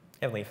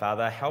Heavenly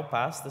Father, help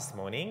us this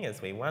morning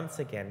as we once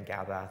again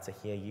gather to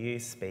hear you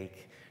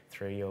speak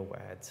through your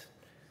word.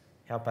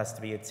 Help us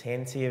to be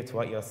attentive to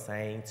what you're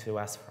saying to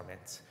us from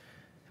it.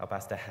 Help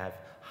us to have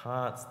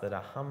hearts that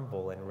are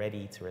humble and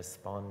ready to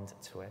respond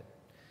to it.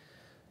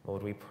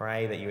 Lord, we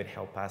pray that you would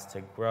help us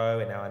to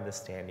grow in our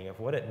understanding of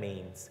what it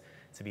means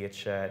to be a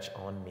church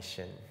on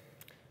mission.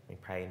 We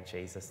pray in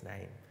Jesus'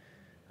 name.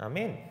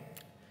 Amen.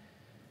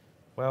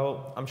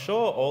 Well, I'm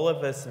sure all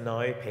of us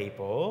know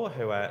people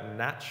who are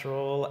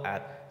natural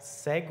at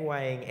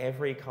segueing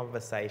every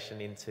conversation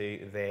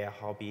into their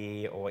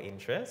hobby or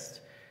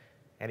interest.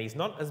 And he's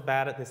not as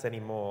bad at this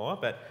anymore,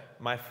 but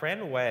my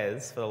friend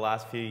Wes, for the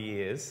last few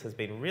years, has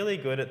been really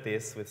good at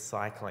this with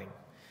cycling.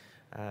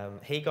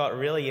 He got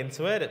really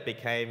into it. It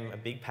became a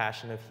big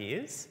passion of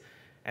his.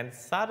 And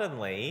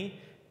suddenly,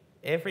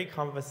 every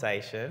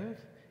conversation,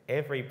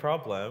 every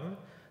problem,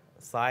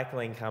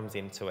 cycling comes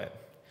into it.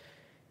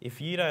 If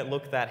you don't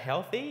look that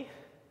healthy,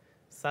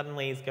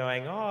 suddenly he's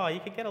going, oh, you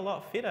could get a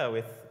lot fitter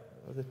with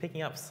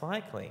picking up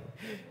cycling.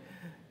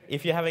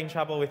 If you're having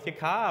trouble with your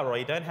car or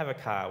you don't have a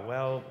car,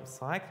 well,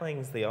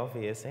 cycling's the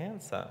obvious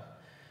answer.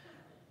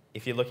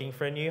 If you're looking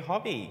for a new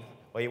hobby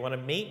or you want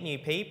to meet new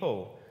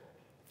people,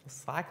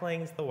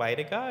 cycling's the way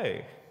to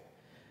go.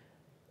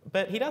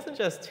 But he doesn't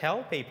just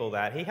tell people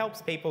that, he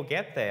helps people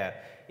get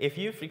there. If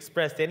you've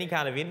expressed any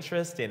kind of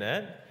interest in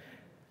it,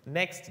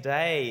 next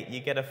day you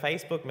get a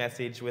Facebook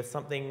message with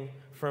something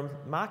from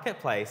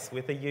Marketplace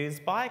with a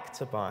used bike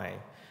to buy.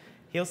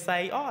 He'll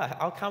say, oh,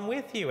 I'll come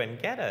with you and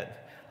get it.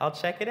 I'll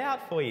check it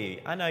out for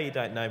you. I know you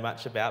don't know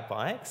much about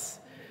bikes.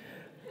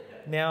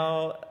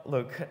 Now,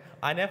 look,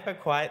 I never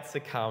quite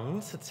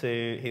succumbed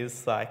to his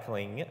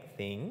cycling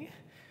thing,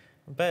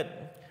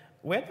 but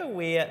whether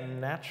we're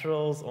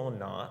naturals or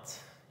not,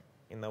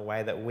 in the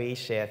way that we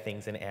share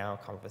things in our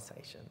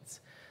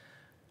conversations,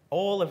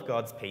 all of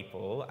God's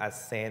people are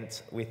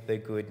sent with the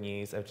good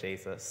news of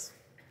Jesus,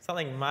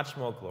 something much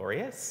more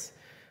glorious,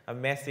 a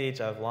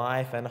message of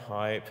life and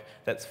hope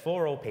that's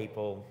for all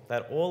people,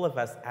 that all of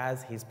us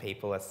as his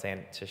people are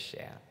sent to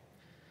share.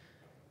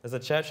 As a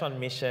church on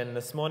mission,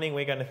 this morning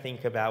we're going to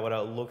think about what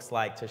it looks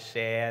like to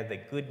share the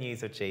good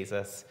news of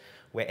Jesus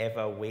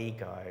wherever we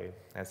go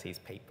as his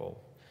people.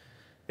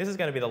 This is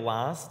going to be the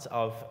last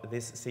of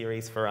this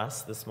series for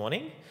us this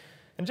morning.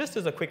 And just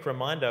as a quick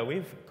reminder,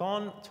 we've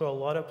gone to a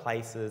lot of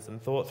places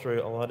and thought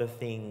through a lot of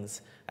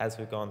things as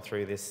we've gone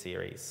through this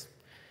series.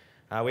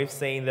 We've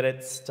seen that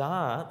it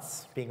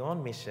starts, being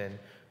on mission,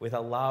 with a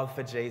love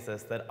for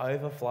Jesus that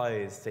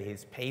overflows to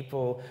his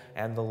people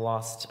and the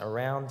lost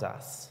around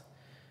us.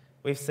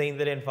 We've seen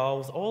that it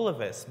involves all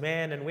of us,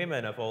 men and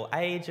women of all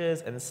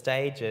ages and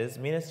stages,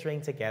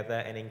 ministering together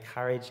and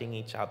encouraging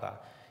each other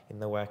in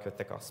the work of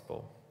the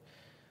gospel.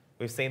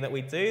 We've seen that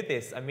we do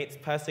this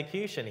amidst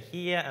persecution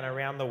here and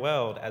around the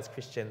world as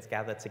Christians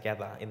gather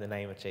together in the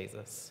name of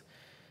Jesus.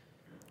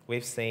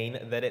 We've seen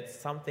that it's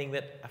something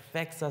that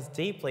affects us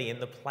deeply in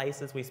the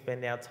places we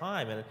spend our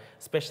time, and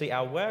especially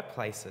our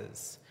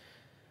workplaces.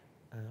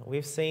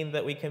 We've seen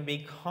that we can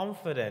be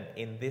confident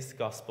in this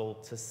gospel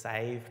to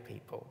save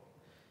people.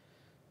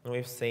 And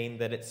we've seen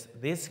that it's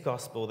this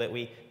gospel that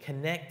we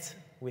connect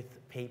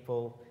with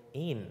people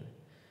in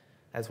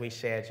as we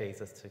share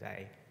Jesus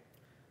today.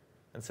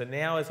 And so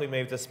now as we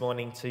move this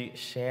morning to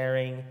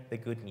sharing the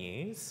good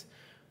news,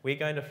 we're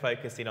going to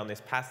focus in on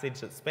this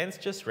passage that Spence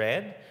just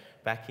read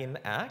back in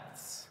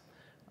Acts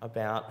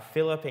about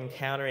Philip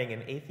encountering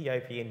an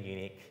Ethiopian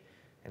eunuch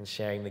and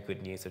sharing the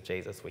good news of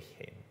Jesus with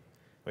him.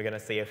 We're going to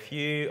see a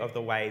few of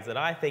the ways that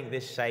I think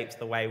this shapes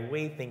the way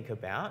we think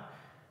about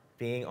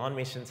being on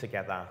mission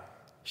together,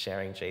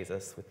 sharing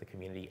Jesus with the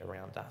community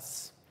around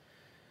us.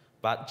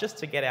 But just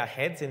to get our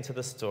heads into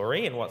the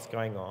story and what's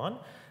going on,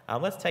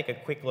 let's take a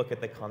quick look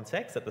at the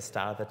context at the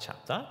start of the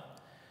chapter.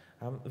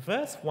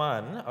 Verse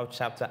 1 of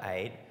chapter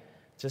 8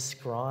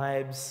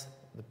 describes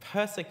the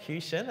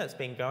persecution that's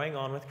been going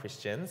on with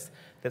Christians,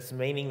 that's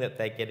meaning that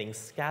they're getting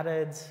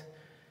scattered,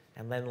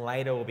 and then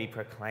later will be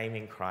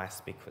proclaiming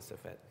Christ because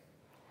of it.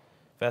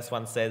 Verse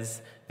 1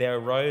 says, there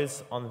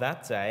arose on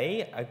that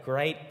day a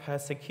great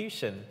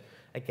persecution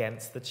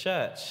against the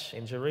church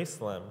in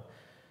Jerusalem,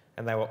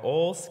 and they were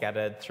all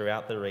scattered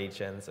throughout the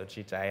regions of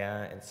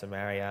Judea and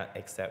Samaria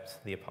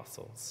except the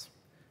apostles.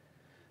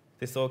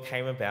 This all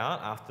came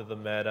about after the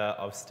murder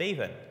of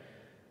Stephen,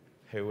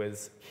 who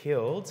was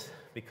killed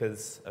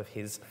because of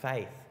his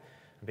faith,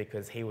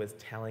 because he was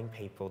telling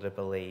people to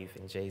believe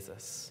in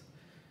Jesus.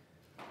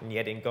 And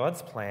yet in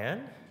God's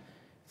plan,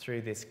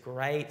 through this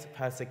great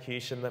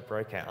persecution that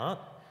broke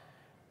out,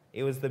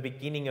 it was the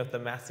beginning of the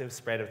massive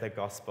spread of the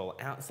gospel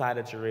outside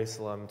of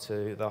Jerusalem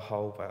to the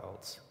whole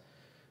world.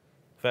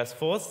 Verse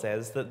 4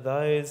 says that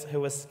those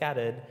who were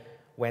scattered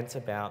went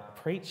about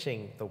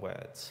preaching the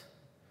word.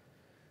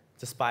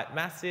 Despite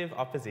massive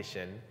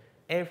opposition,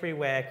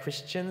 everywhere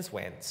Christians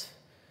went,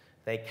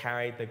 they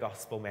carried the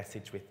gospel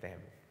message with them,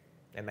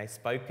 and they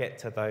spoke it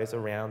to those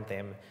around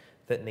them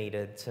that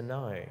needed to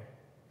know.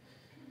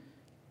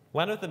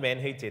 One of the men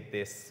who did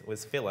this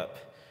was Philip.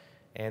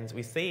 And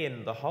we see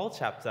in the whole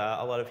chapter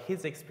a lot of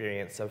his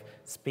experience of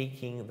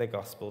speaking the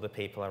gospel to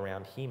people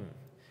around him.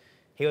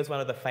 He was one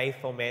of the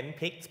faithful men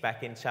picked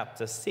back in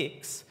chapter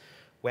 6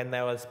 when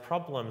there was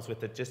problems with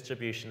the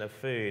distribution of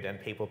food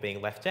and people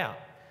being left out.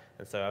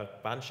 And so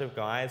a bunch of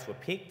guys were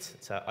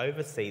picked to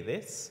oversee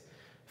this,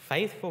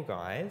 faithful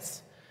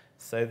guys,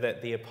 so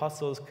that the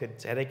apostles could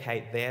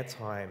dedicate their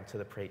time to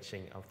the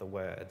preaching of the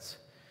words.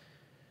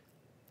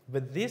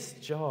 But this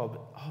job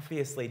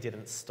obviously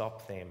didn't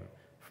stop them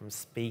from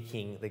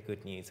speaking the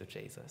good news of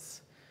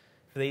Jesus.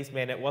 For these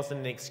men, it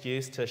wasn't an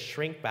excuse to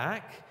shrink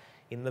back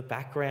in the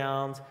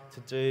background, to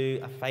do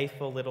a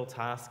faithful little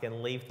task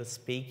and leave the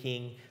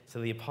speaking to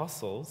the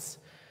apostles.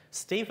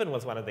 Stephen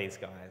was one of these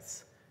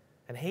guys,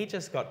 and he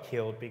just got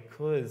killed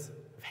because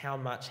of how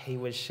much he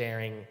was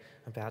sharing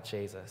about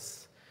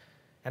Jesus.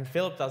 And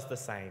Philip does the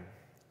same.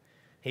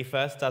 He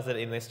first does it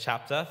in this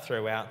chapter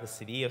throughout the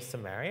city of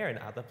Samaria and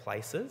other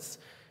places,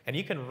 and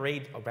you can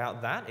read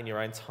about that in your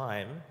own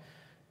time.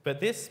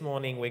 But this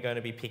morning we're going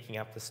to be picking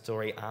up the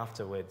story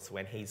afterwards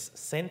when he's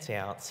sent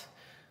out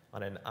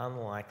on an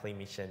unlikely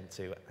mission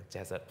to a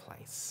desert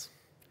place.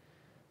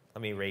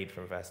 Let me read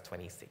from verse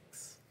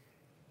 26.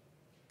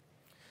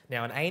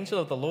 Now an angel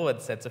of the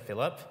Lord said to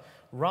Philip,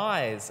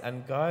 "Rise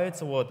and go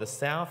toward the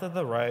south of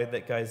the road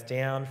that goes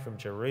down from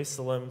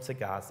Jerusalem to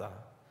Gaza.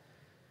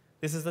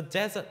 This is a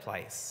desert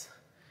place."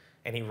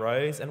 And he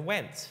rose and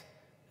went,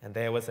 and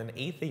there was an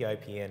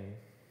Ethiopian,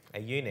 a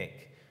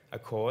eunuch, a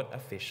court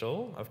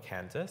official of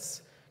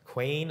Candace,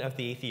 queen of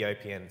the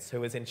Ethiopians,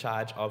 who was in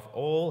charge of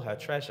all her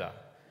treasure.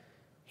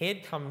 He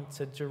had come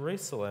to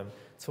Jerusalem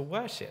to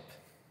worship,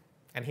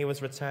 and he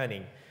was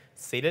returning,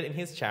 seated in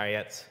his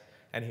chariot,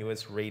 and he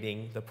was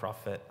reading the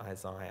prophet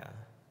Isaiah.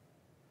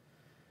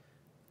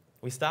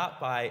 We start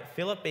by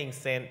Philip being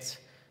sent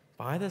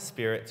by the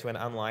Spirit to an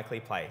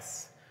unlikely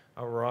place,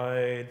 a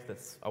road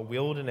that's a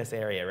wilderness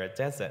area, a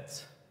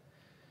desert.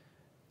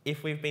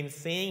 If we've been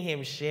seeing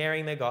him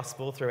sharing the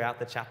gospel throughout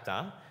the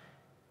chapter,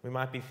 we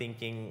might be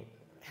thinking,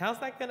 how's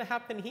that going to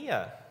happen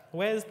here?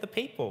 Where's the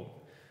people?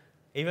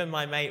 Even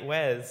my mate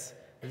Wes,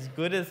 as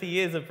good as he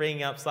is at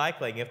bringing up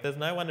cycling, if there's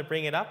no one to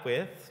bring it up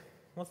with,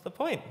 what's the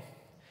point?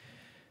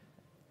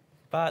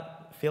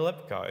 But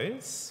Philip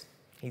goes,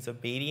 he's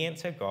obedient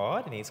to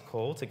God, and he's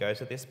called to go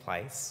to this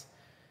place,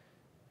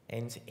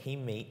 and he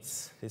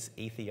meets this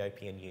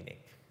Ethiopian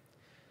eunuch.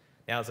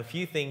 Now, there's a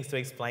few things to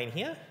explain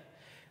here.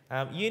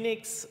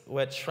 Eunuchs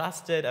were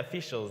trusted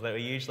officials that were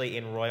usually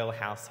in royal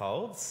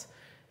households,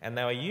 and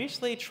they were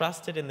usually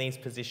trusted in these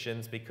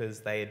positions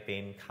because they had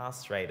been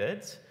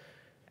castrated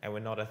and were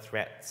not a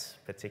threat,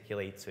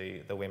 particularly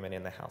to the women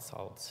in the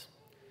household.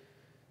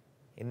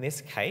 In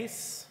this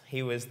case,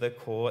 he was the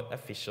court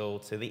official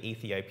to the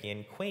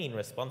Ethiopian queen,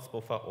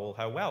 responsible for all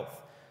her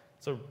wealth.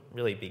 It's a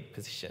really big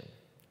position.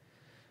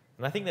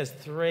 And I think there's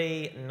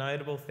three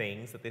notable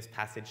things that this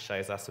passage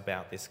shows us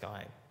about this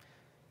guy,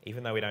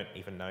 even though we don't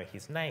even know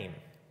his name.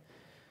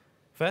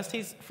 First,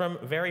 he's from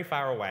very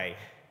far away.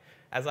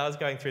 As I was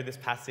going through this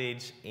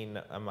passage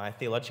in my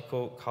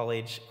theological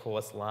college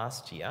course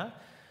last year,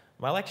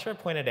 my lecturer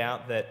pointed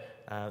out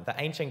that the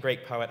ancient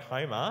Greek poet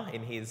Homer,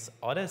 in his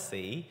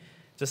Odyssey,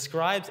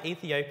 describes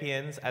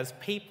Ethiopians as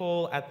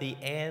people at the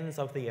ends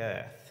of the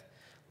earth,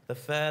 the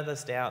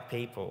furthest out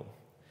people.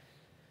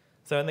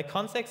 So in the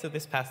context of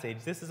this passage,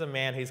 this is a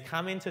man who's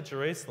come into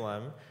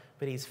Jerusalem,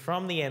 but he's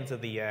from the ends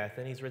of the earth,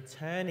 and he's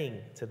returning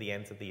to the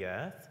ends of the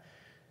earth.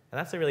 And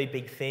that's a really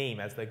big theme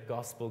as the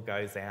gospel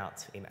goes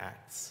out in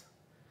Acts.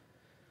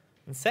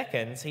 And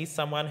second, he's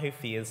someone who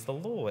fears the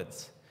Lord.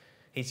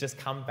 He's just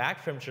come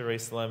back from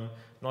Jerusalem,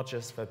 not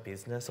just for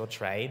business or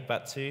trade,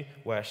 but to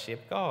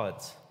worship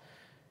God.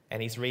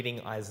 And he's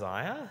reading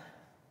Isaiah.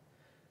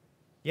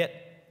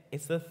 Yet,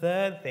 it's the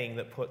third thing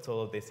that puts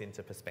all of this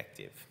into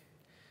perspective.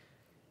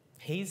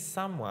 He's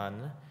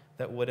someone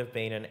that would have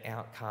been an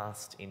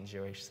outcast in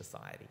Jewish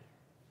society.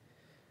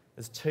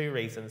 There's two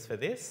reasons for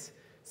this.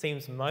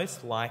 Seems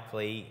most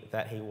likely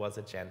that he was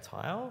a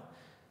Gentile,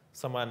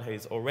 someone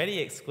who's already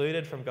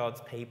excluded from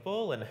God's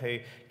people and who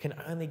can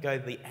only go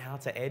to the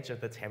outer edge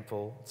of the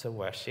temple to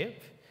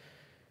worship.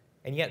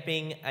 And yet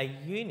being a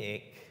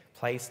eunuch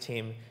placed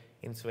him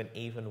into an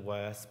even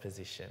worse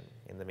position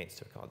in the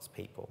midst of God's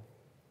people.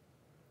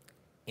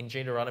 In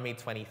Deuteronomy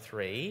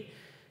 23,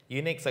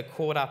 eunuchs are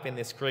caught up in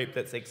this group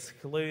that's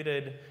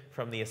excluded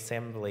from the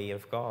assembly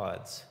of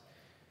God.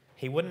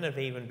 He wouldn't have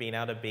even been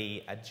able to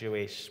be a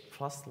Jewish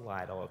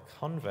proselyte or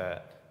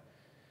convert.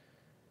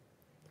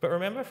 But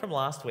remember from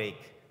last week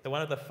that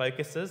one of the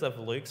focuses of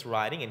Luke's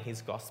writing in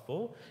his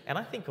gospel, and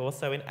I think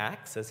also in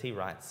Acts as he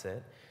writes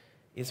it,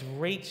 is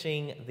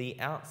reaching the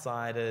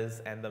outsiders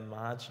and the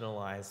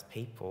marginalised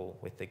people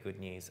with the good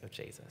news of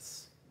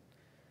Jesus.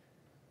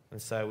 And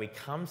so we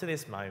come to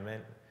this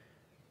moment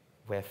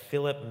where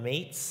Philip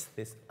meets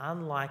this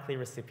unlikely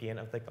recipient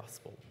of the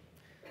gospel.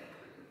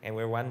 And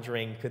we're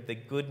wondering, could the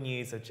good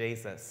news of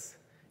Jesus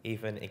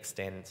even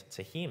extend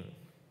to him?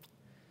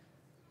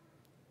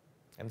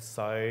 And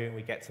so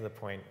we get to the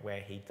point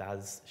where he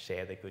does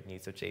share the good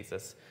news of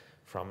Jesus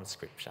from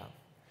Scripture.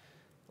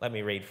 Let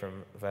me read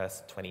from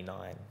verse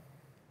 29.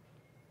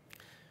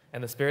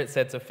 And the Spirit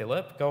said to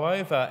Philip, "Go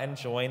over and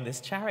join this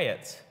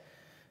chariot."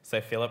 So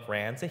Philip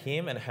ran to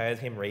him and heard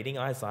him reading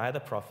Isaiah the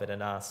prophet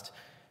and asked,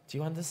 "Do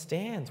you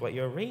understand what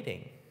you're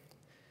reading?"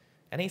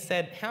 And he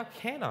said, "How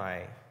can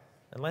I,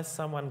 unless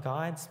someone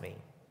guides me?"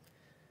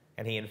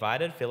 And he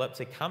invited Philip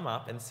to come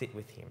up and sit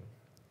with him.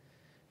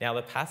 Now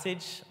the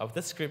passage of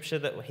the scripture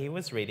that he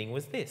was reading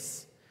was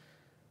this: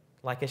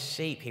 "Like a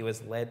sheep he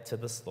was led to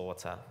the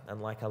slaughter,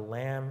 and like a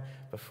lamb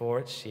before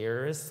its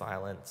shearer is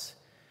silent,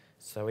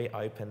 so he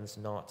opens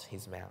not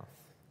his mouth.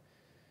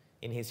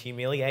 In his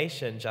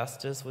humiliation,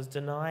 justice was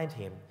denied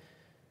him.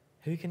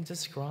 Who can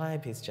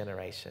describe his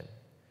generation?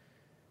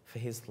 For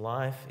his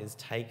life is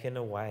taken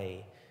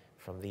away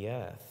from the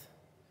earth."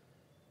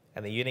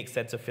 And the eunuch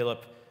said to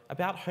Philip,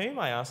 "About whom,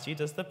 I asked you,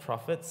 does the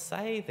prophet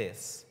say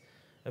this?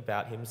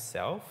 About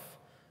himself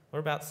or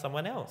about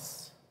someone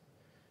else?"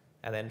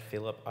 And then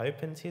Philip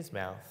opened his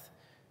mouth,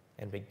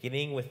 and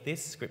beginning with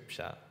this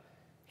scripture,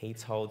 he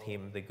told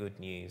him the good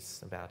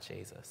news about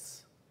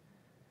Jesus.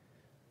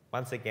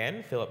 Once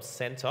again, Philip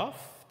sent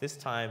off, this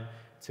time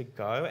to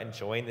go and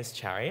join this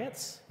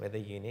chariot where the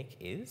eunuch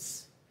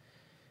is.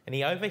 And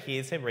he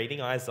overhears him reading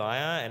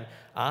Isaiah and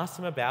asks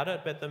him about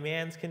it, but the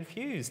man's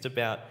confused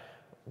about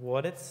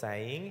what it's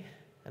saying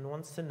and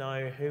wants to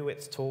know who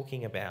it's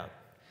talking about.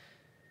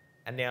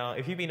 And now,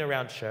 if you've been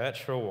around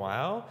church for a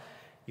while,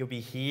 you'll be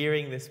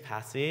hearing this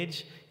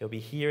passage, you'll be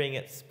hearing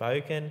it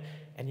spoken,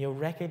 and you'll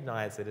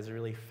recognize it as a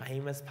really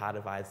famous part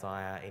of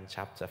Isaiah in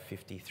chapter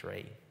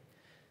 53.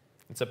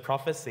 It's a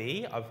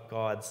prophecy of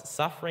God's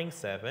suffering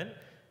servant,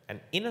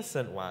 an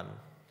innocent one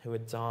who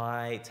would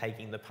die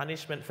taking the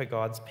punishment for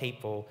God's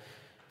people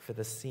for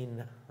the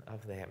sin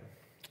of them.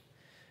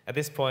 At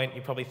this point,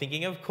 you're probably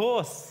thinking, of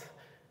course,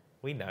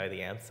 we know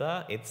the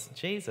answer. It's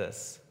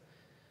Jesus.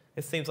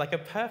 It seems like a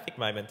perfect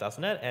moment,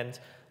 doesn't it? And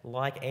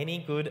like any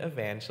good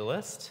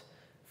evangelist,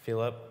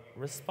 Philip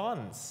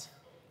responds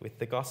with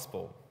the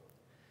gospel.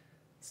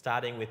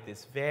 Starting with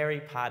this very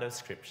part of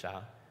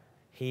Scripture,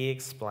 he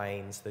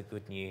explains the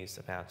good news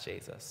about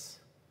Jesus.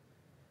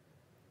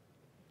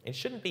 It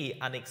shouldn't be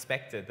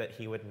unexpected that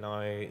he would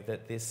know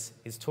that this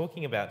is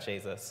talking about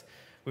Jesus.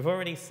 We've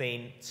already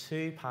seen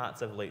 2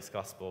 parts of Luke's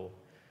gospel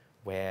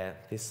where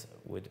this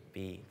would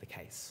be the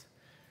case.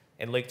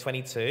 In Luke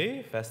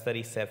 22, verse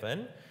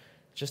 37,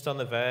 just on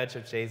the verge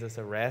of Jesus'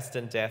 arrest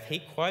and death, he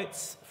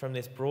quotes from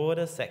this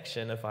broader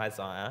section of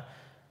Isaiah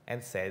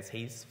and says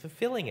he's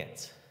fulfilling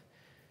it.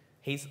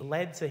 He's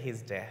led to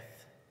his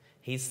death.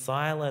 He's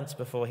silent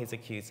before his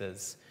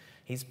accusers.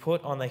 He's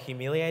put on the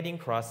humiliating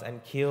cross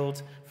and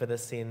killed for the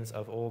sins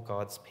of all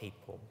God's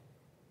people.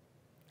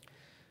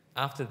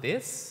 After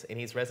this, in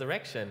his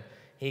resurrection,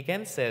 he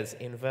again says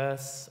in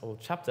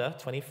chapter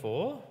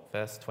 24,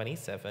 verse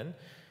 27,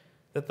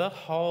 that the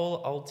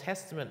whole Old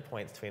Testament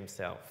points to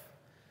himself,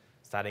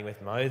 starting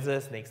with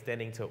Moses and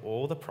extending to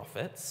all the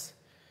prophets.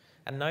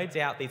 And no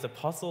doubt these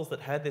apostles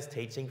that heard this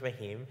teaching from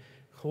him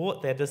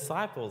taught their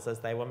disciples as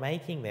they were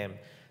making them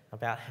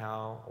about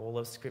how all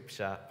of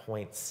Scripture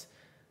points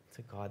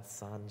to God's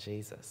Son,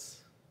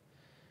 Jesus.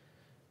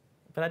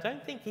 But I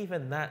don't think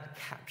even that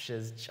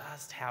captures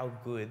just how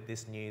good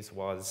this news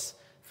was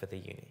for the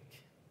eunuch.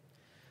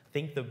 I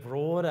think the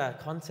broader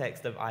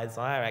context of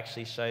Isaiah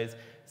actually shows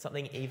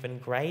something even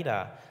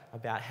greater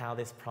about how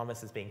this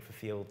promise is being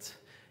fulfilled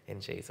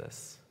in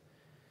Jesus.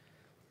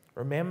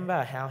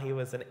 Remember how he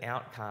was an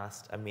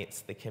outcast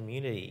amidst the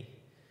community.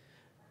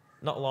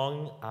 Not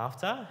long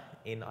after,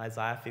 in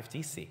Isaiah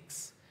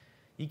 56,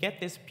 you get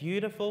this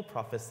beautiful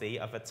prophecy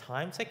of a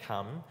time to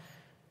come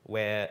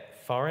where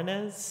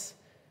foreigners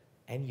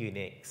and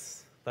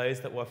eunuchs, those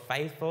that were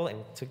faithful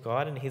to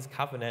God and his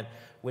covenant,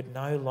 would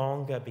no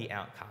longer be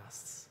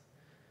outcasts.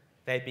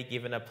 They'd be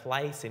given a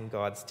place in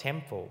God's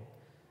temple,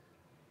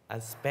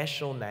 a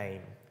special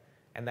name,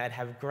 and they'd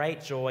have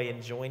great joy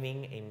in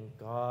joining in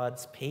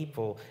God's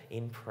people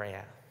in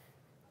prayer.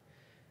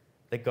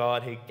 The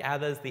God who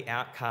gathers the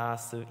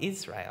outcasts of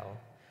Israel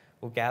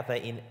will gather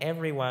in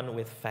everyone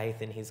with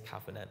faith in his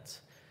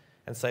covenant.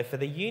 And so for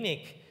the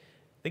eunuch,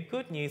 the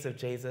good news of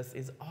Jesus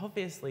is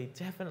obviously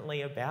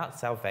definitely about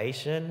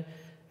salvation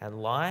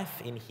and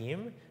life in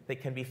him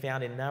that can be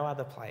found in no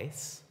other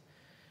place.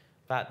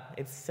 But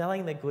it's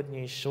selling the good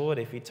news short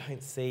if you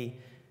don't see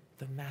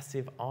the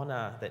massive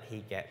honour that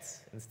he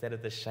gets instead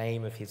of the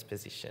shame of his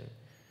position.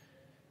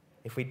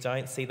 If we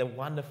don't see the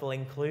wonderful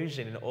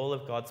inclusion in all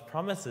of God's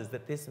promises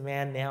that this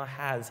man now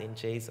has in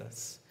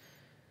Jesus.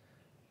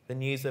 The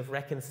news of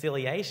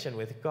reconciliation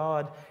with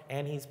God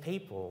and his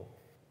people.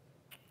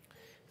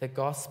 The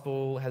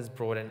gospel has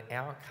brought an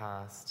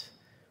outcast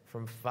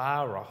from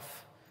far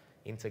off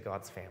into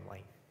God's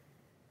family.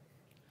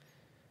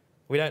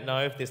 We don't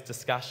know if this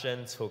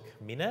discussion took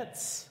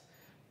minutes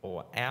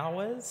or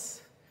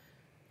hours,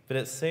 but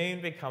it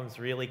soon becomes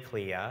really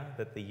clear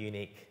that the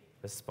eunuch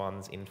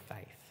responds in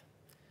faith.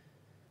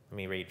 Let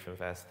me read from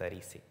verse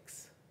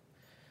 36.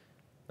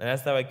 And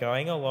as they were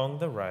going along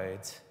the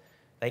road,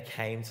 they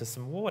came to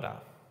some water.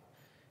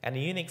 And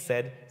the eunuch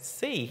said,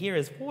 "See, here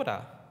is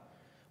water.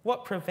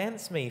 What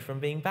prevents me from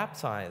being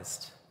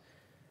baptized?"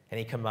 And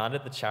he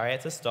commanded the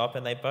chariot to stop,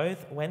 and they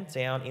both went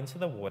down into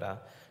the water,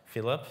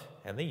 Philip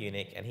and the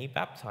eunuch, and he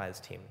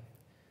baptized him.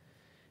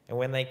 And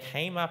when they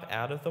came up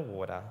out of the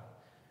water,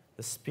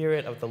 the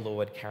Spirit of the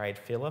Lord carried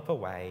Philip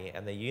away,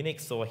 and the eunuch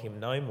saw him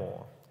no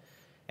more,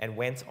 and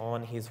went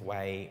on his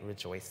way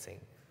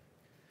rejoicing.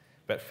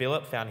 But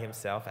Philip found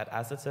himself at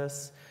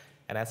Azotus,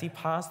 and as he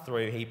passed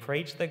through, he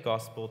preached the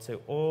gospel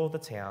to all the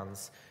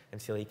towns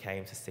until he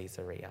came to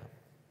Caesarea.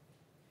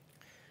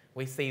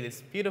 We see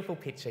this beautiful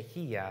picture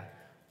here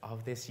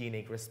of this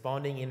eunuch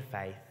responding in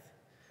faith,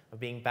 of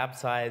being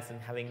baptized and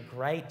having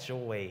great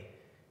joy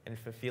and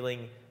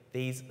fulfilling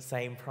these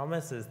same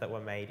promises that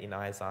were made in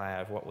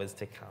Isaiah of what was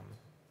to come.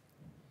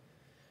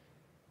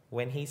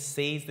 When he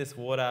sees this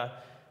water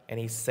and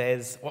he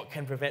says, "What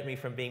can prevent me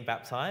from being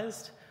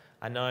baptized?"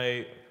 I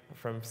know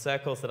from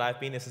circles that I've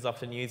been, this is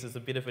often used as a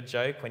bit of a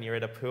joke when you're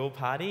at a pool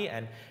party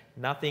and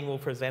nothing will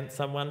prevent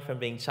someone from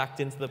being chucked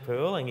into the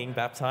pool and getting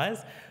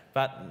baptized.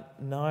 But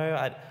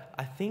no,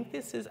 I think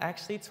this is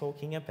actually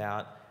talking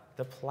about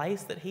the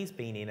place that he's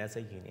been in as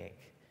a eunuch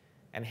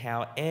and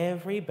how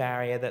every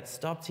barrier that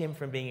stopped him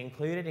from being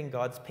included in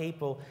God's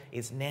people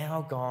is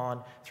now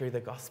gone through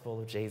the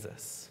gospel of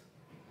Jesus.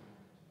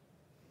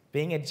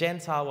 Being a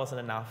Gentile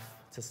wasn't enough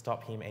to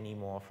stop him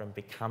anymore from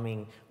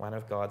becoming one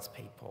of God's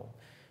people.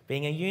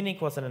 Being a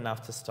eunuch wasn't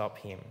enough to stop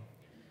him.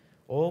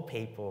 All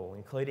people,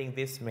 including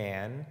this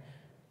man,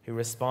 who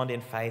respond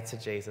in faith to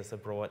Jesus are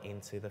brought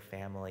into the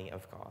family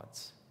of God.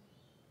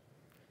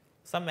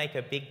 Some make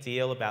a big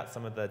deal about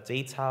some of the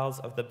details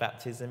of the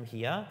baptism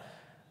here.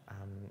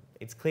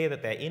 It's clear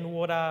that they're in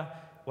water.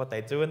 What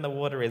they do in the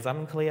water is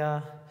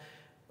unclear.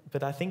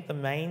 But I think the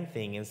main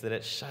thing is that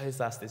it shows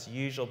us this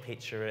usual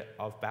picture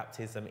of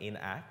baptism in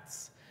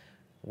Acts,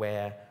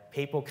 where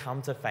people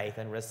come to faith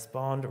and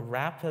respond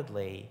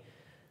rapidly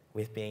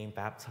with being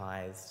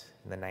baptized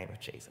in the name of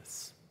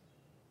Jesus.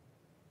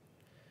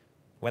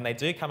 When they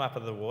do come up out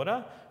of the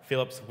water,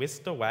 Philip's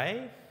whisked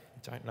away,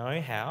 don't know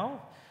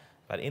how,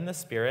 but in the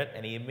Spirit,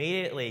 and he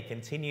immediately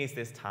continues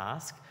this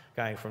task,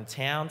 going from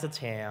town to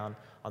town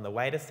on the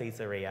way to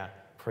Caesarea,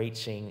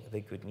 preaching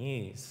the good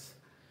news.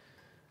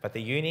 But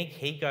the eunuch,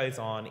 he goes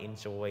on in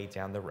joy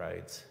down the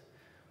road,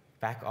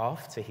 back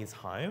off to his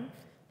home,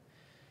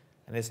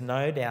 and there's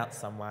no doubt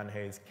someone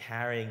who's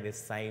carrying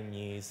this same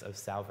news of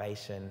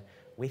salvation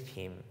with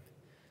him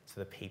to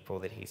the people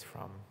that he's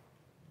from.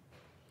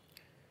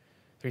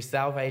 Through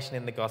salvation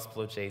in the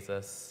gospel of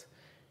Jesus,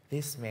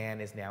 this man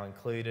is now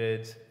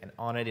included and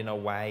honoured in a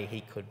way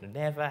he could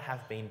never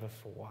have been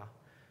before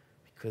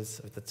because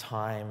of the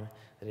time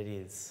that it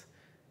is,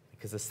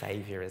 because the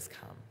Saviour has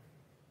come.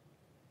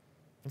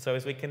 And so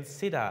as we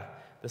consider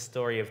the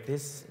story of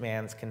this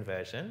man's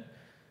conversion,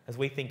 as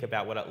we think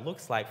about what it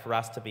looks like for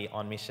us to be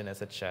on mission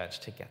as a church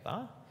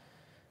together,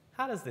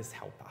 how does this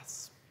help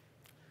us?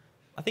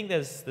 I think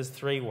there's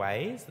three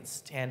ways that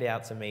stand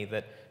out to me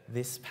that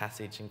this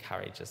passage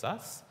encourages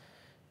us.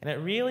 And it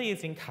really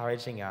is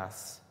encouraging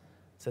us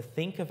to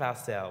think of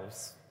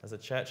ourselves as a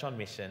church on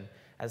mission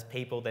as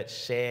people that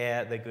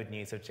share the good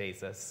news of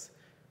Jesus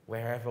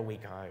wherever we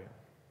go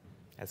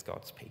as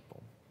God's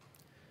people.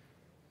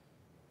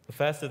 The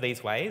first of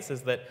these ways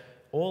is that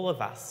all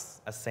of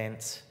us are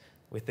sent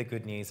with the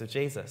good news of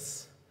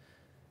Jesus.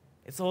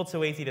 It's all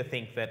too easy to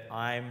think that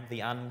I'm the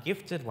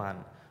ungifted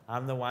one.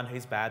 I'm the one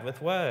who's bad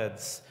with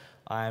words.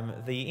 I'm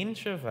the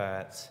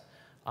introvert.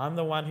 I'm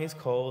the one who's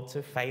called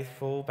to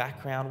faithful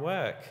background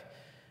work.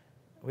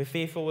 We're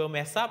fearful we'll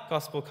mess up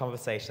gospel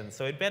conversations,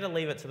 so we'd better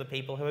leave it to the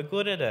people who are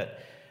good at it,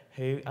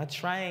 who are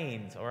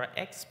trained or are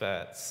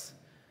experts.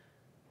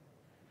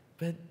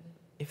 But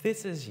if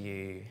this is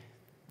you,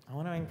 I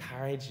want to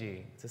encourage you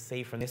to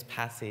see from this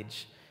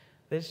passage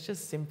that it's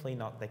just simply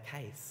not the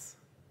case.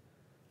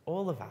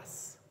 All of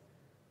us,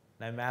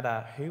 no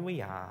matter who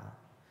we are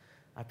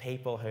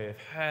people who have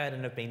heard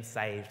and have been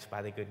saved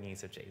by the good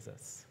news of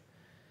Jesus.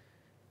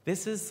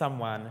 This is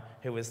someone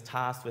who was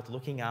tasked with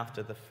looking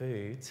after the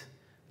food.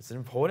 It's an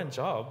important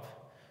job.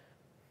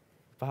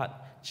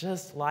 But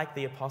just like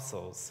the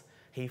apostles,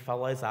 he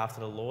follows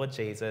after the Lord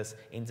Jesus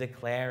in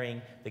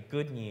declaring the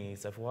good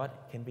news of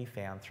what can be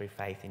found through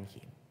faith in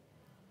him.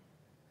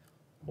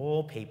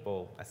 All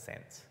people are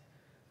sent.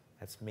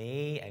 That's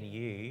me and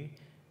you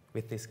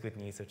with this good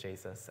news of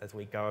Jesus as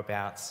we go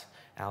about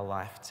our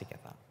life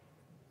together.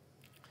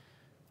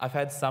 I've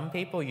heard some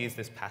people use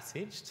this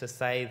passage to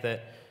say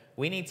that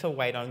we need to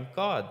wait on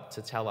God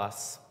to tell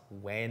us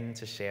when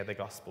to share the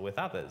gospel with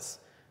others.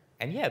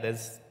 And yeah,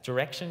 there's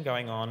direction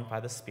going on by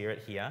the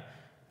Spirit here,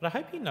 but I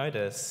hope you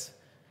notice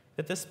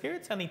that the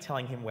Spirit's only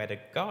telling him where to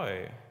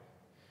go.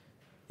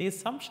 The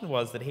assumption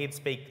was that he'd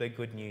speak the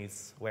good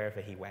news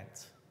wherever he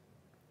went.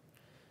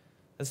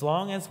 As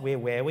long as we're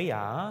where we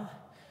are,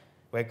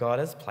 where God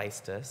has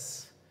placed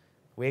us,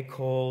 we're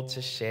called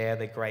to share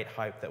the great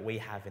hope that we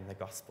have in the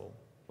gospel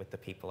with the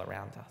people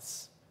around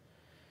us.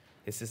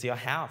 This is your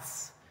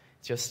house,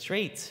 it's your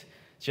street,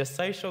 it's your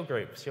social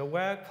groups, your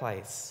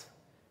workplace,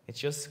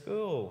 it's your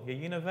school, your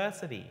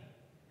university,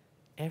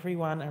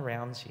 everyone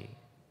around you.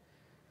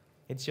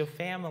 It's your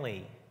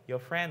family, your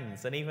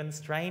friends, and even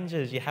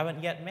strangers you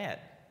haven't yet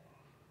met.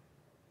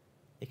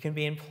 It can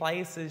be in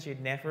places you'd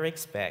never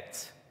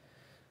expect.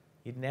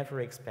 You'd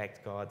never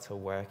expect God to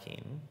work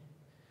in.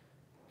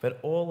 But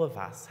all of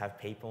us have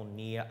people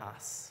near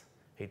us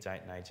who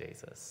don't know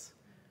Jesus,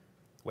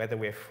 whether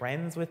we're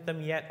friends with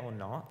them yet or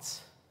not.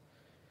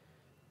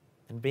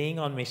 And being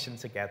on mission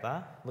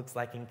together looks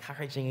like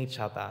encouraging each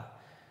other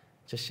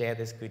to share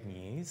this good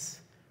news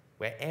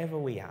wherever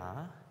we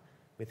are,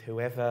 with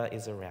whoever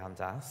is around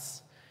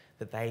us,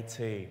 that they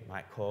too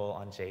might call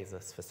on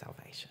Jesus for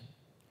salvation.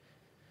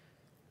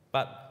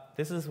 But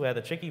this is where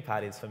the tricky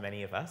part is for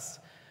many of us.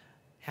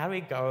 How do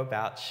we go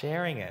about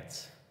sharing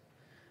it?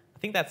 I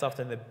think that's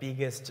often the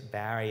biggest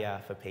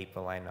barrier for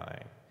people I know.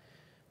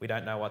 We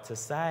don't know what to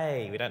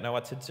say. We don't know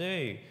what to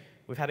do.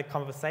 We've had a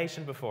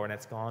conversation before and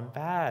it's gone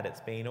bad.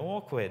 It's been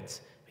awkward.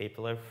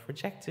 People have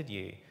rejected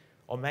you.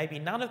 Or maybe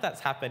none of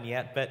that's happened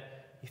yet, but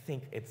you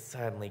think it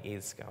certainly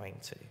is going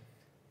to.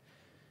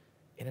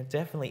 And it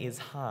definitely is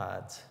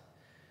hard.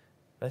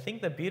 But I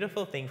think the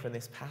beautiful thing from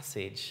this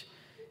passage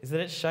is that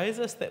it shows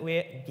us that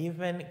we're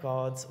given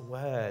God's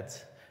word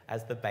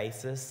as the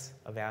basis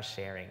of our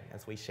sharing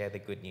as we share the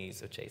good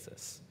news of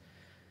Jesus.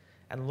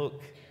 And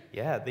look,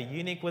 the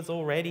eunuch was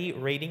already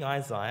reading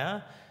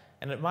Isaiah,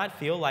 and it might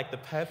feel like the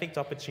perfect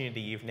opportunity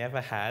you've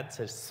never had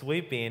to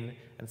swoop in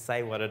and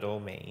say what it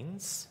all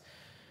means.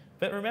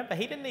 But remember,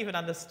 he didn't even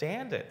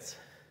understand it.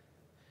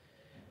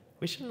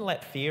 We shouldn't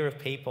let fear of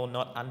people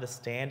not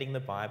understanding the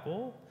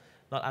Bible,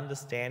 not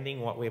understanding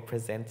what we're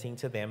presenting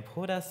to them,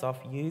 put us off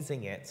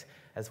using it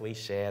as we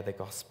share the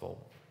gospel.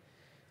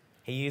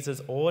 He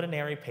uses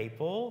ordinary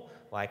people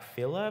like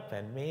Philip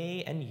and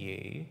me and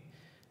you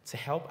to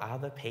help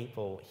other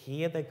people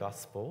hear the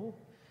gospel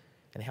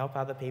and help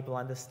other people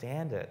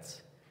understand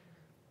it.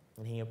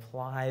 And he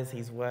applies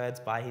his words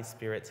by his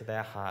Spirit to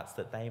their hearts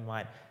that they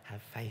might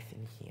have faith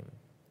in him.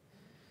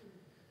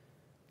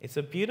 It's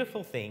a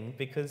beautiful thing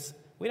because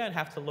we don't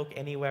have to look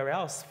anywhere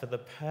else for the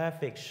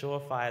perfect,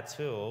 surefire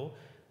tool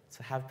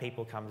to have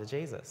people come to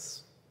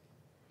Jesus.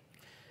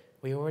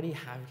 We already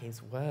have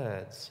his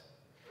words.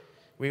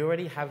 We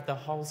already have the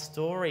whole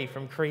story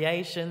from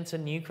creation to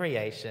new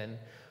creation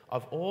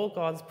of all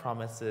God's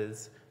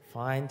promises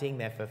finding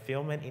their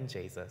fulfillment in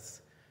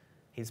Jesus.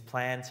 His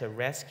plan to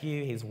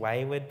rescue his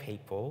wayward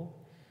people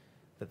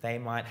that they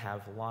might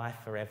have life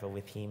forever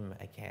with him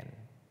again.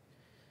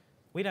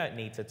 We don't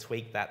need to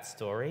tweak that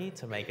story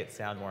to make it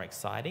sound more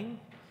exciting.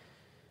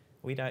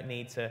 We don't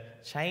need to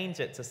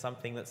change it to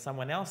something that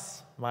someone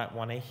else might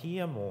want to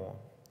hear more.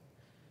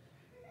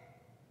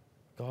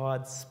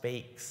 God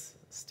speaks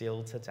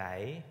still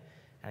today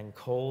and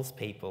calls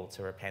people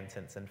to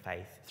repentance and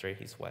faith through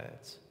his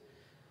words.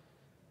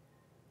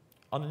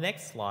 On the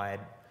next slide,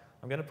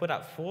 I'm going to put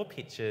up 4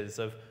 pictures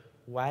of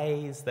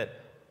ways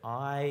that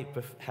I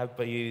have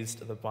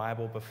used the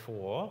Bible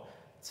before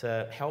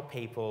to help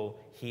people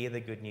hear the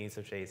good news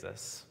of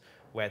Jesus,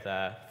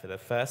 whether for the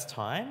first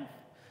time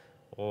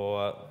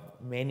or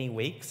many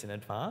weeks in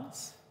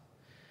advance.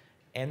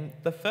 And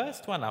the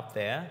first one up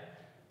there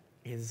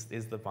is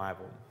the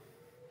Bible.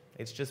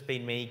 It's just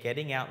been me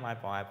getting out my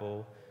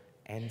Bible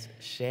and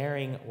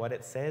sharing what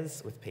it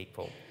says with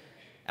people.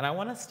 And I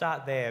want to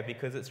start there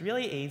because it's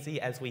really easy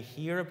as we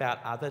hear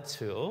about other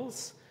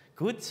tools,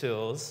 good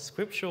tools,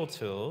 scriptural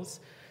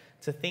tools,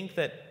 to think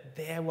that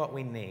they're what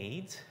we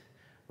need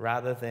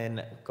rather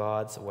than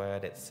God's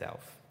word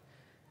itself.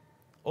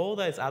 All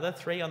those other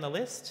 3 on the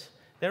list,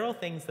 they're all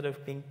things that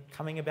have been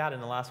coming about in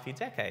the last few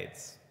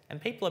decades.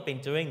 And people have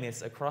been doing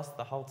this across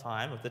the whole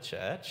time of the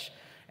church,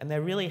 and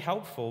they're really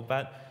helpful,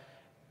 but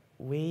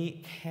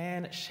we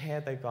can share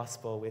the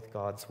gospel with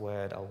God's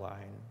word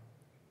alone.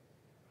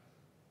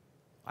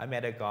 I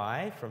met a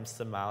guy from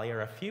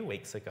Somalia a few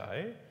weeks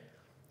ago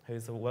who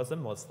was a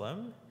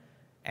Muslim,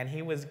 and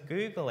he was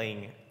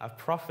Googling a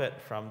prophet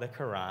from the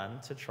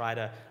Quran to try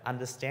to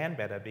understand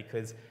better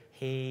because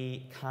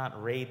he can't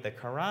read the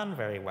Quran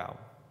very well.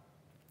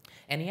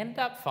 And he ended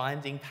up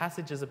finding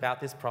passages about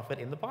this prophet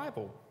in the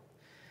Bible.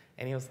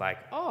 And he was like,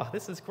 oh,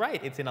 this is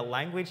great. It's in a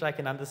language I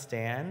can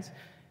understand,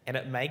 and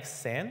it makes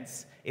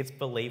sense. It's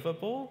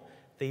believable.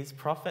 These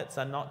prophets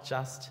are not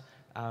just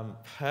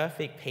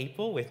perfect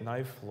people with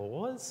no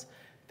flaws.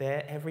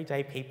 They're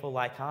everyday people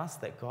like us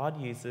that God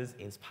uses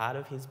as part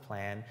of his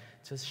plan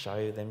to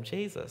show them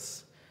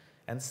Jesus.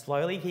 And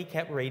slowly he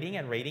kept reading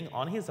and reading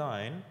on his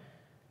own,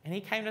 and he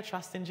came to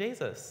trust in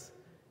Jesus.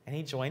 And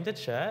he joined a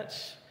church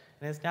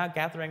and is now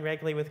gathering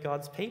regularly with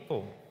God's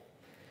people.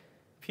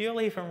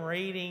 Purely from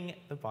reading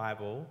the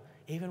Bible,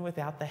 even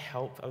without the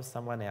help of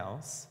someone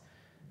else,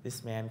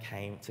 this man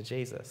came to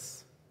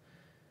Jesus.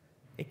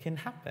 It can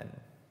happen.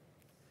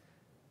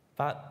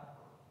 But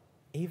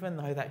even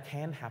though that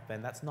can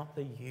happen, that's not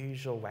the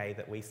usual way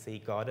that we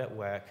see God at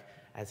work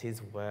as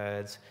his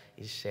word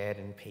is shared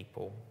in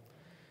people.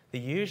 The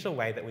usual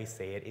way that we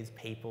see it is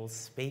people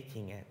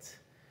speaking it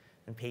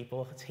and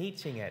people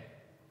teaching it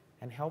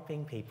and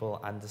helping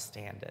people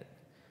understand it.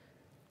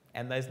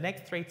 And those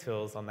next 3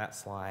 tools on that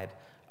slide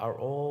are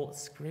all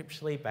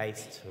scripturally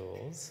based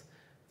tools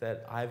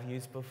that I've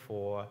used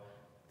before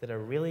that are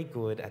really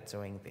good at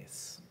doing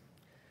this.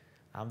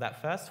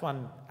 That first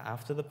one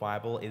after the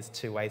Bible is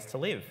 2 ways to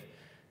live.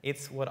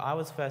 It's what I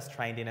was first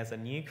trained in as a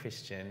new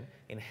Christian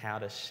in how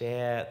to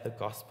share the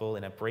gospel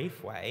in a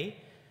brief way,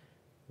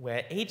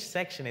 where each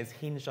section is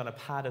hinged on a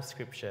part of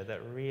Scripture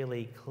that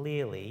really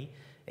clearly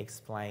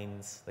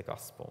explains the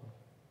gospel.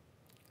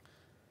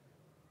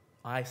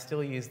 I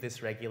still use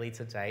this regularly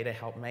today to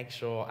help make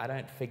sure I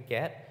don't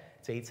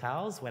forget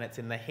details when it's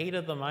in the heat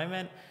of the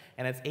moment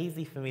and it's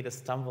easy for me to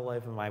stumble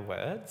over my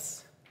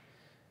words.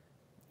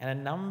 And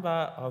a number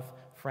of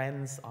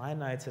friends I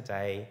know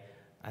today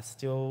are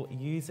still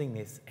using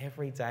this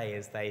every day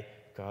as they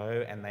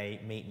go and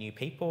they meet new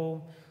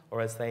people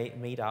or as they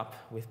meet up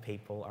with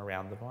people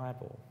around the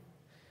Bible.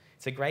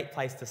 It's a great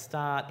place to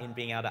start in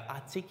being able to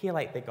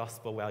articulate the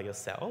gospel well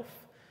yourself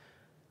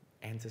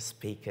and to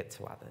speak it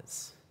to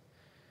others.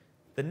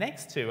 The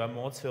next two are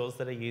more tools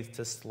that are used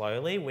to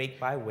slowly, week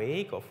by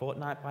week or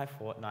fortnight by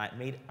fortnight,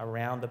 meet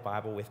around the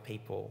Bible with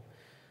people.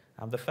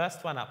 The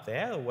first one up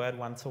there, the Word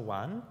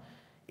One-to-One,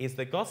 is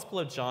the Gospel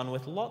of John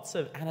with lots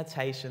of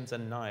annotations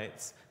and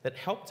notes that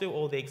help do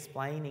all the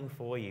explaining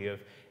for you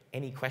of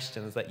any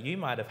questions that you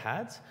might have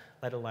had,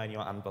 let alone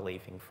your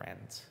unbelieving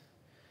friend.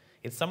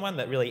 It's someone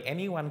that really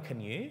anyone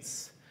can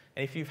use.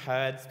 And if you've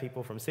heard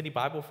people from City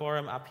Bible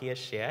Forum up here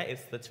share,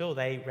 it's the tool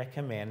they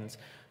recommend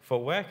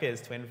for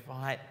workers to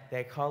invite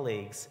their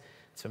colleagues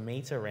to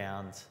meet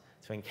around,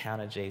 to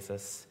encounter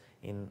Jesus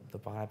in the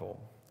Bible.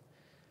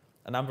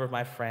 A number of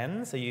my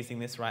friends are using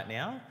this right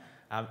now.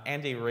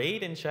 Andy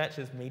Reid in church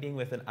is meeting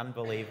with an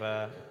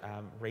unbeliever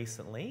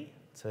recently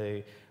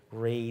to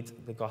read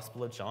the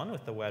Gospel of John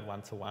with the Word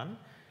One-to-One.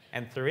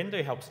 And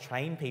Thurindo helps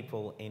train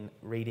people in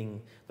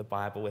reading the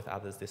Bible with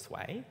others this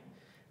way.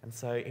 And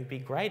so it'd be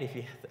great if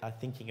you are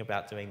thinking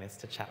about doing this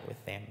to chat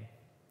with them.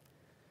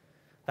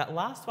 That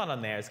last one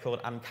on there is called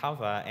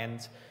Uncover,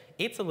 and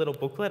it's a little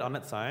booklet on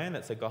its own.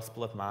 It's a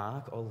Gospel of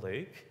Mark or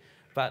Luke.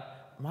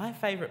 But my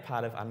favourite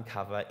part of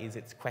Uncover is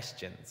its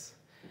questions.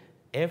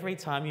 Every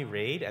time you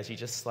read, as you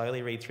just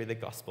slowly read through the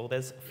Gospel,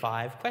 there's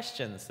 5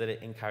 questions that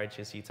it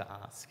encourages you to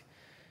ask.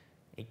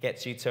 It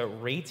gets you to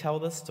retell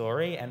the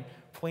story and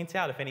point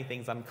out if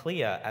anything's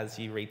unclear as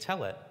you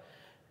retell it.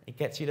 It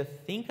gets you to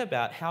think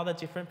about how the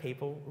different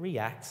people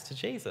react to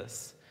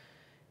Jesus.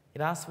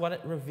 It asks what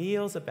it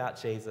reveals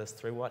about Jesus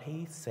through what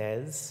he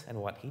says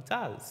and what he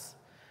does.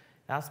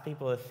 It asks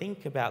people to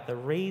think about the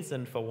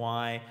reason for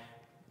why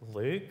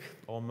Luke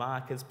or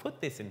Mark has put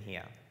this in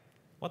here,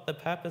 what the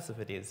purpose of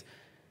it is,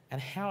 and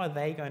how are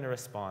they going to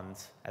respond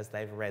as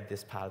they've read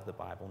this part of the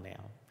Bible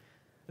now.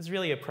 It's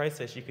really a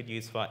process you could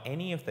use for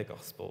any of the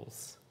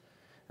Gospels,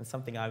 and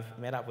something I've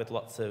met up with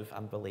lots of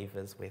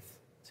unbelievers with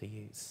to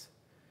use.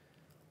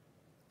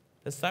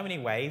 There's so many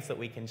ways that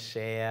we can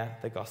share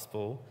the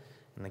gospel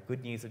and the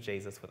good news of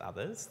Jesus with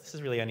others. This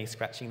is really only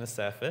scratching the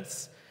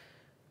surface,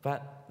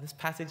 but this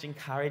passage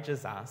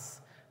encourages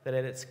us that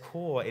at its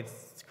core,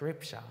 it's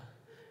Scripture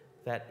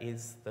that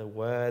is the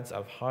words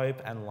of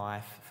hope and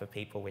life for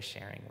people we're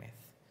sharing with.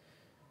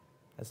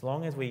 As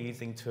long as we're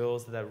using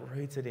tools that are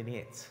rooted in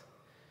it,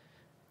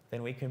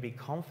 then we can be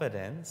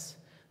confident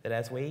that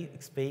as we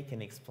speak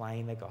and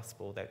explain the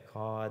gospel, that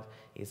God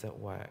is at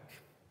work.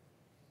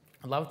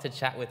 I'd love to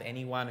chat with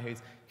anyone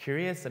who's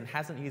curious and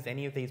hasn't used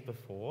any of these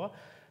before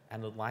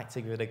and would like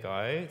to give it a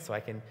go, so I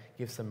can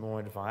give some more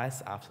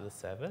advice after the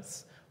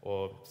service,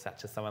 or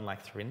such as someone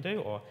like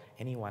Thurindo or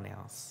anyone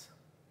else.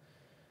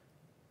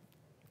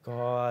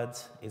 God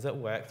is at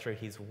work through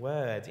his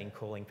word in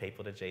calling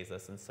people to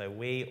Jesus, and so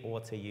we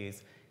ought to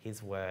use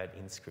his word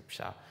in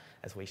Scripture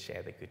as we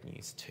share the good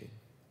news too.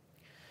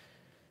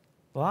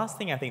 The last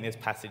thing I think this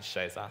passage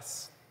shows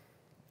us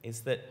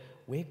is that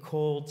we're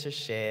called to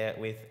share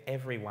with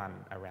everyone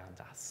around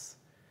us,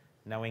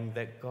 knowing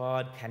that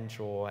God can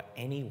draw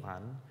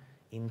anyone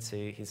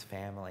into his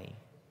family.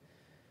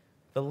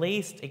 The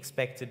least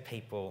expected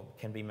people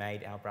can be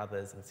made our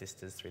brothers and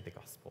sisters through the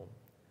gospel.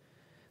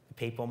 The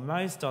people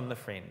most on the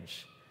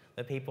fringe,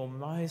 the people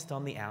most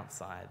on the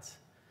outside.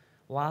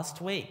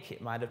 Last week,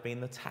 it might have been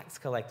the tax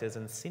collectors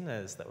and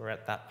sinners that were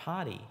at that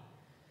party.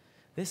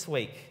 This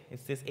week,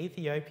 it's this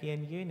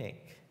Ethiopian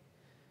eunuch.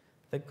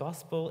 The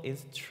gospel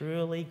is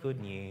truly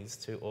good news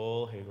to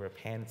all who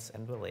repent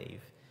and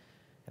believe,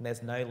 and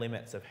there's no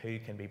limits of who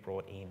can be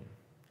brought in.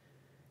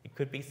 It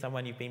could be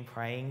someone you've been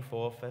praying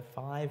for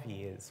 5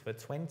 years, for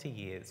 20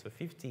 years, for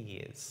 50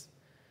 years.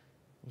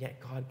 Yet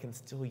God can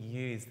still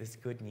use this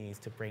good news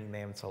to bring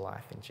them to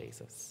life in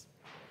Jesus.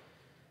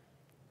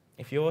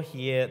 If you're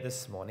here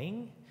this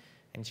morning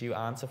and you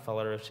aren't a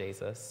follower of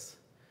Jesus,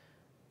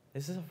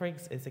 this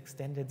is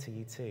extended to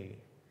you too.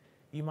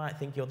 You might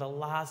think you're the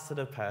last sort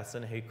of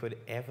person who could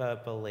ever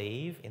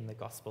believe in the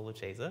gospel of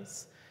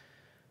Jesus,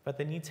 but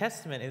the New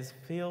Testament is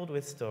filled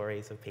with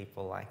stories of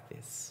people like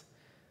this,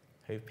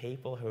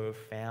 people who have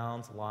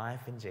found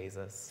life in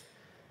Jesus,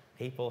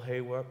 people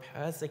who were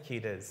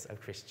persecutors of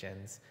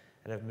Christians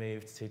and have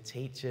moved to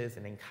teachers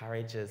and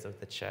encouragers of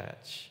the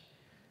church.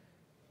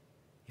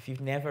 If you've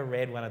never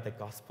read one of the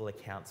gospel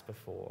accounts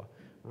before,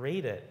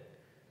 read it.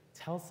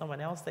 tell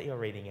someone else that you're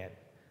reading it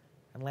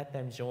and let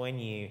them join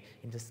you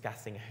in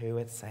discussing who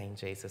it's saying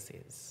Jesus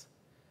is.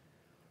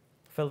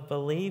 For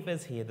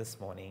believers here this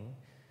morning,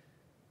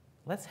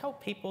 let's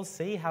help people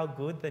see how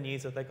good the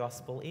news of the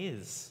gospel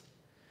is.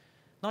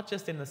 Not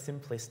just in the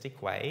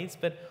simplistic ways,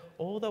 but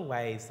all the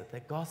ways that the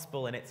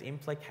gospel and its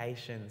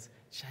implications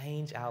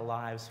change our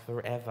lives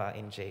forever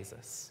in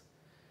Jesus.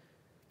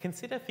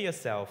 Consider for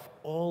yourself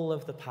all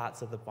of the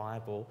parts of the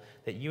Bible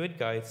that you would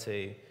go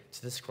to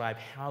describe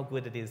how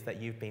good it is that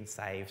you've been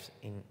saved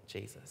in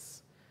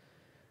Jesus.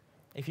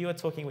 If you were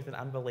talking with an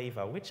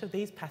unbeliever, which of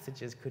these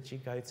passages could you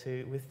go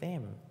to with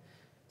them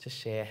to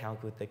share how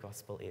good the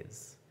gospel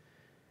is?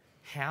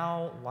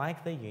 How,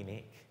 like the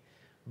eunuch,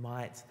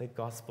 might the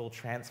gospel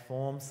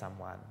transform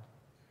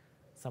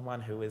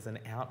someone who is an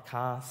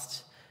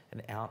outcast,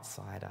 an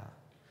outsider,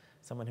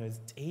 someone who is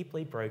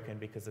deeply broken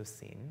because of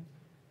sin,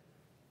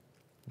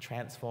 and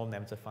transform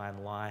them to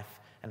find life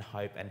and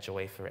hope and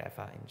joy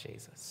forever in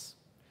Jesus?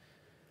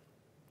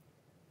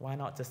 Why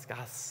not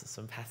discuss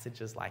some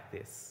passages like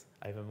this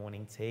over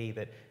morning tea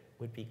that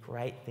would be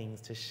great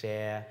things to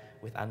share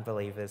with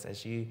unbelievers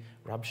as you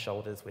rub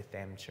shoulders with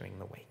them during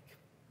the week?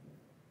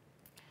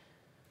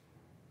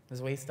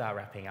 As we start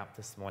wrapping up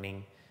this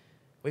morning,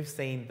 we've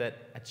seen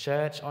that a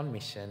church on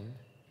mission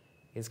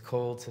is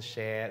called to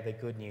share the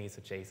good news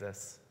of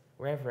Jesus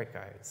wherever it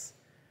goes,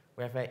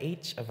 wherever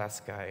each of us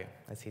go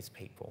as his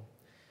people.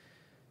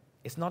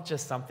 It's not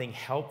just something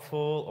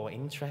helpful or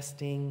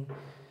interesting,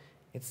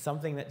 it's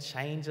something that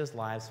changes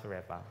lives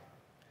forever.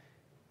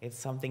 It's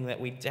something that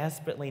we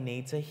desperately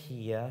need to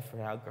hear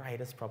for our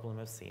greatest problem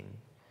of sin.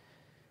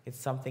 It's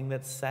something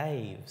that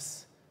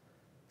saves.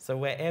 So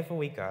wherever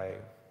we go,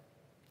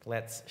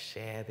 let's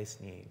share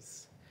this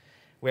news.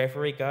 Wherever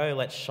we go,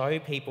 let's show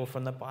people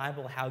from the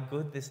Bible how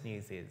good this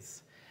news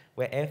is.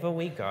 Wherever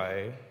we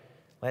go,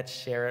 let's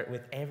share it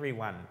with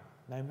everyone,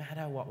 no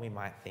matter what we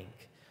might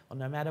think, or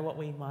no matter what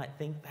we might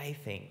think they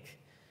think,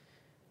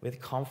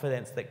 with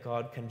confidence that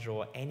God can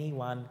draw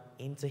anyone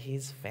into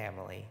his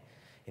family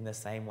in the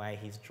same way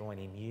he's drawn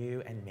in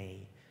you and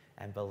me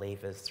and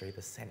believers through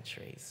the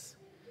centuries.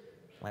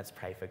 Let's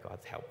pray for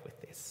God's help with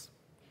this.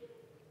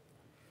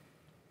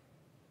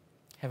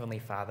 Heavenly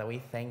Father, we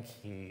thank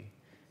you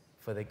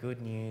for the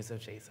good news of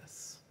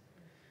Jesus,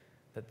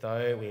 that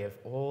though we have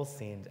all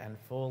sinned and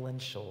fallen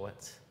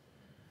short,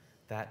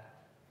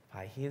 that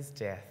by his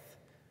death,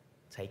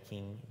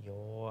 taking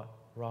your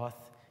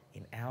wrath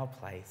in our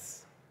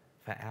place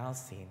for our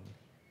sin,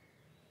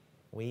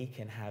 we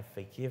can have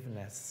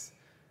forgiveness,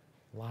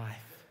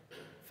 life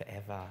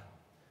forever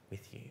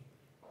with you.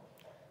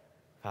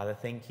 Father,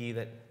 thank you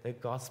that the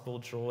gospel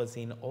draws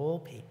in all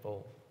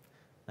people,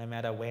 no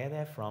matter where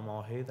they're from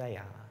or who they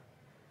are,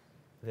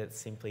 that it's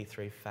simply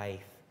through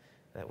faith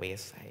that we are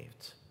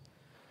saved.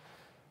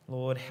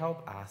 Lord,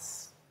 help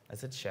us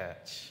as a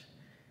church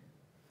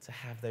to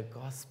have the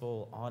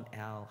gospel on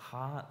our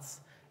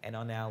hearts and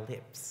on our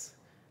lips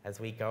as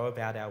we go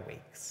about our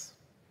weeks,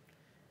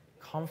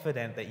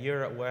 confident that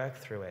you're at work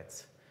through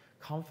it,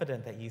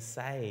 confident that you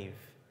save,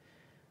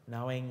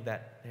 knowing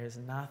that there's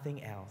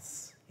nothing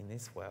else in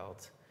this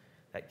world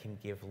that can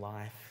give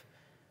life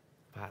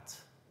but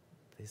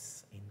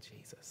this in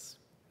Jesus.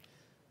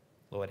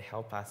 Lord,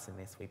 help us in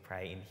this, we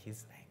pray in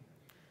his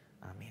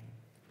name. Amen.